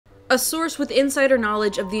A source with insider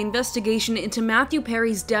knowledge of the investigation into Matthew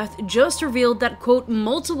Perry's death just revealed that, quote,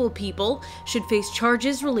 multiple people should face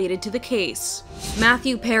charges related to the case.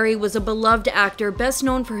 Matthew Perry was a beloved actor best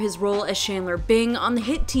known for his role as Chandler Bing on the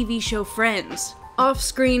hit TV show Friends.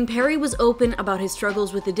 Off-screen, Perry was open about his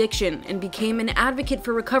struggles with addiction and became an advocate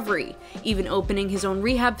for recovery, even opening his own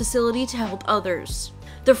rehab facility to help others.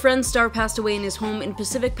 The Friends star passed away in his home in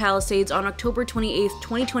Pacific Palisades on October 28,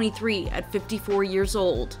 2023 at 54 years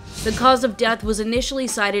old. The cause of death was initially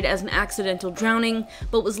cited as an accidental drowning,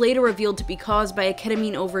 but was later revealed to be caused by a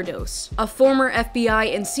ketamine overdose. A former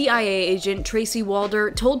FBI and CIA agent, Tracy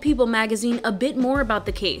Walder, told People magazine a bit more about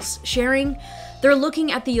the case, sharing, "They're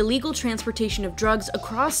looking at the illegal transportation of drugs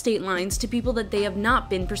across state lines to people that they have not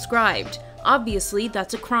been prescribed. Obviously,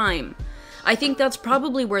 that's a crime. I think that's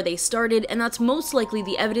probably where they started, and that's most likely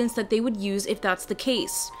the evidence that they would use if that's the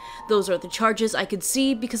case. Those are the charges I could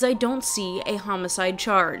see because I don't see a homicide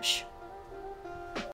charge."